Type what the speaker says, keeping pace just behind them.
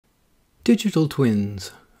digital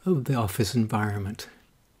twins of the office environment.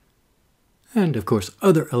 And, of course,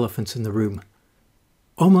 other elephants in the room.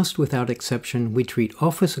 Almost without exception, we treat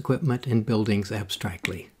office equipment and buildings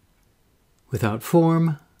abstractly, without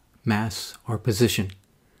form, mass, or position,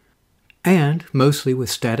 and mostly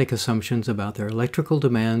with static assumptions about their electrical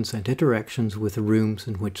demands and interactions with the rooms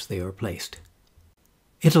in which they are placed.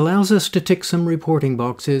 It allows us to tick some reporting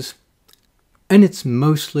boxes, and it's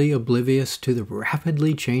mostly oblivious to the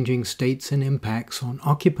rapidly changing states and impacts on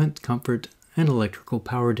occupant comfort and electrical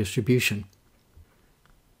power distribution.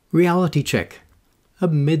 Reality check. A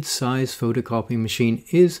mid-size photocopy machine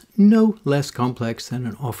is no less complex than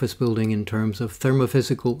an office building in terms of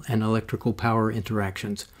thermophysical and electrical power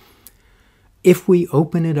interactions. If we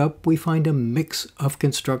open it up, we find a mix of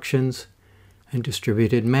constructions and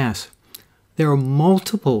distributed mass. There are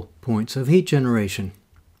multiple points of heat generation,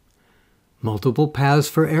 multiple paths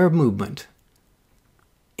for air movement,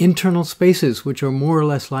 internal spaces which are more or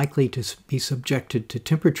less likely to be subjected to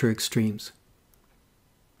temperature extremes.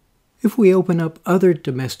 If we open up other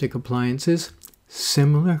domestic appliances,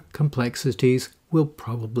 similar complexities will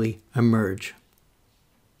probably emerge.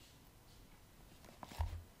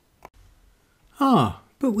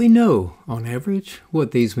 But we know, on average,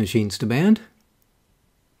 what these machines demand.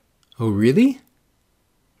 Oh, really?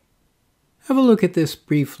 Have a look at this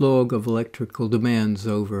brief log of electrical demands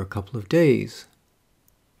over a couple of days.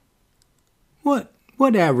 What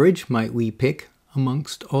average might we pick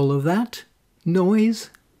amongst all of that noise?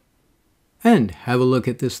 And have a look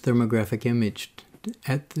at this thermographic image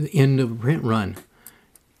at the end of a print run.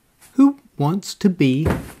 Who wants to be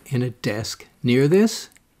in a desk near this?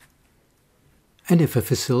 And if a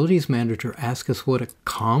facilities manager asks us what a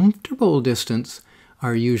comfortable distance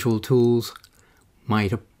our usual tools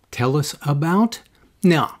might tell us about,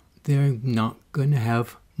 no, they're not going to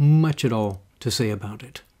have much at all to say about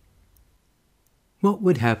it. What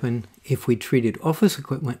would happen if we treated office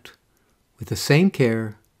equipment with the same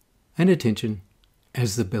care and attention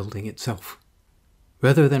as the building itself?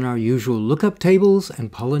 Rather than our usual lookup tables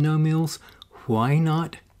and polynomials, why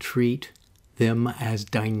not treat them as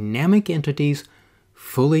dynamic entities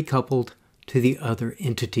fully coupled to the other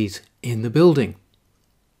entities in the building?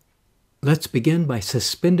 Let's begin by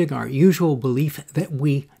suspending our usual belief that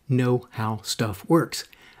we know how stuff works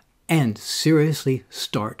and seriously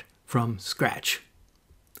start from scratch.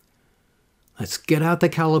 Let's get out the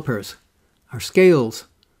calipers, our scales,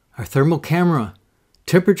 our thermal camera,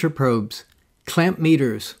 temperature probes, clamp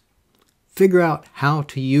meters. Figure out how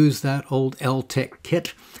to use that old L-Tech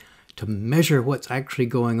kit to measure what's actually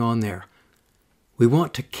going on there. We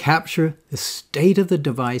want to capture the state of the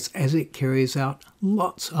device as it carries out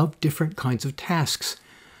lots of different kinds of tasks.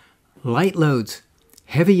 Light loads,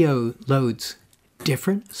 heavy loads,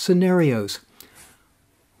 different scenarios.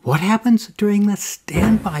 What happens during the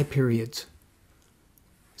standby periods?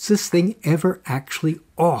 Is this thing ever actually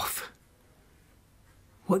off?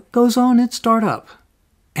 What goes on at startup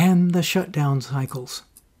and the shutdown cycles?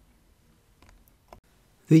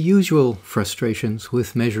 The usual frustrations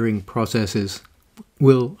with measuring processes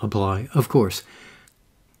will apply, of course.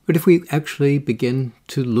 But if we actually begin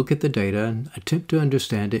to look at the data and attempt to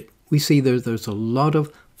understand it, we see there's a lot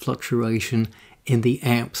of fluctuation in the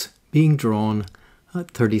amps being drawn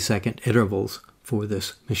at 30-second intervals for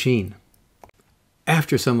this machine.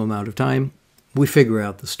 After some amount of time, we figure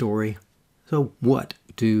out the story. So what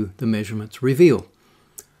do the measurements reveal?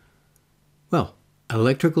 Well,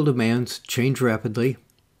 electrical demands change rapidly,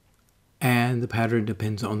 and the pattern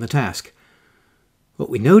depends on the task. What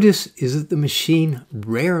we notice is that the machine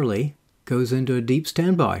rarely goes into a deep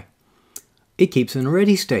standby. It keeps in a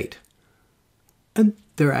ready state. And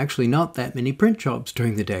there are actually not that many print jobs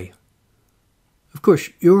during the day. Of course,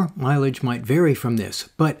 your mileage might vary from this,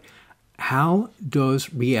 but how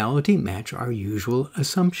does reality match our usual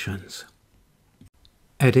assumptions?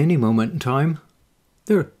 At any moment in time,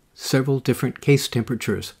 there are several different case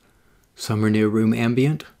temperatures. Some are near room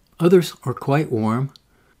ambient, others are quite warm,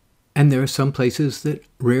 and there are some places that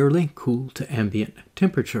rarely cool to ambient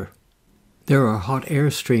temperature. There are hot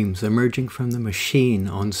air streams emerging from the machine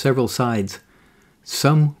on several sides.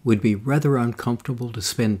 Some would be rather uncomfortable to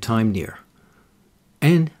spend time near.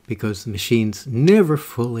 And because the machine's never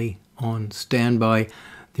fully on standby,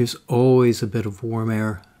 there's always a bit of warm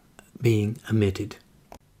air being emitted.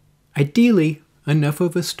 Ideally, enough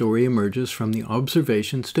of a story emerges from the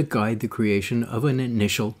observations to guide the creation of an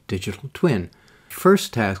initial digital twin.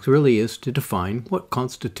 First task really is to define what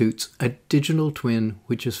constitutes a digital twin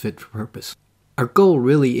which is fit for purpose. Our goal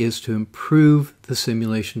really is to improve the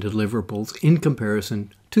simulation deliverables in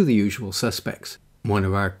comparison to the usual suspects. One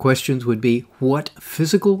of our questions would be, what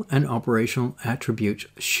physical and operational attributes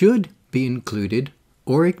should be included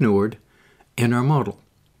or ignored in our model?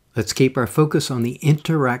 Let's keep our focus on the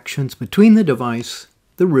interactions between the device,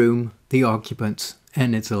 the room, the occupants,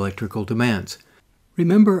 and its electrical demands.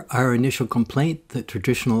 Remember our initial complaint that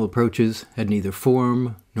traditional approaches had neither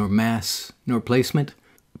form, nor mass, nor placement?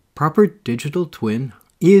 Proper digital twin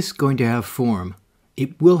is going to have form.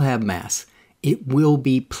 It will have mass. It will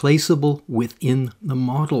be placeable within the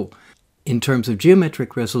model. In terms of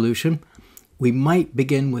geometric resolution, we might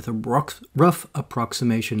begin with a rough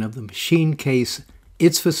approximation of the machine case,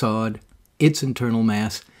 its facade, its internal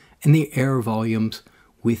mass, and the air volumes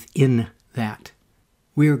within that.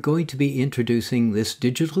 We are going to be introducing this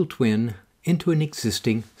digital twin into an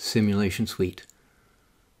existing simulation suite.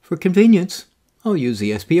 For convenience, I'll use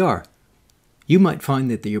the SPR. You might find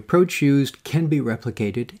that the approach used can be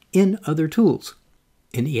replicated in other tools.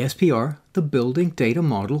 In the SPR, the building data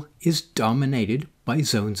model is dominated by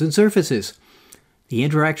zones and surfaces. The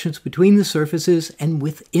interactions between the surfaces and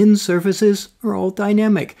within surfaces are all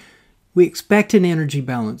dynamic. We expect an energy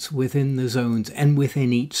balance within the zones and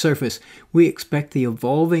within each surface. We expect the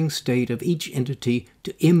evolving state of each entity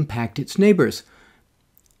to impact its neighbors.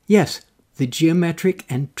 Yes, the geometric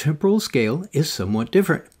and temporal scale is somewhat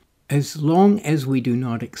different. As long as we do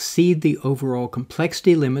not exceed the overall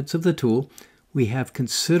complexity limits of the tool, we have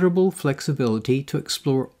considerable flexibility to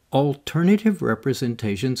explore alternative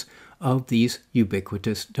representations of these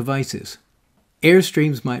ubiquitous devices.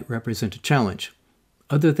 Airstreams might represent a challenge.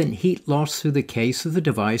 Other than heat loss through the case of the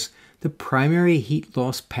device, the primary heat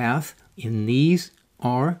loss path in these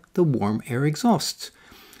are the warm air exhausts.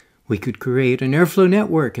 We could create an airflow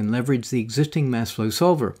network and leverage the existing mass flow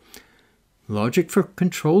solver. Logic for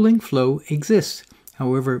controlling flow exists.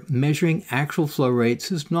 However, measuring actual flow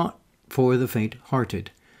rates is not for the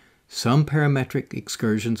faint-hearted. Some parametric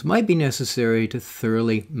excursions might be necessary to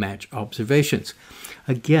thoroughly match observations.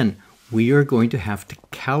 Again, we are going to have to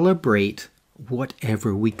calibrate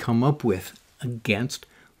whatever we come up with against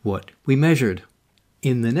what we measured.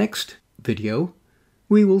 In the next video,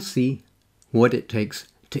 we will see what it takes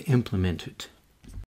to implement it.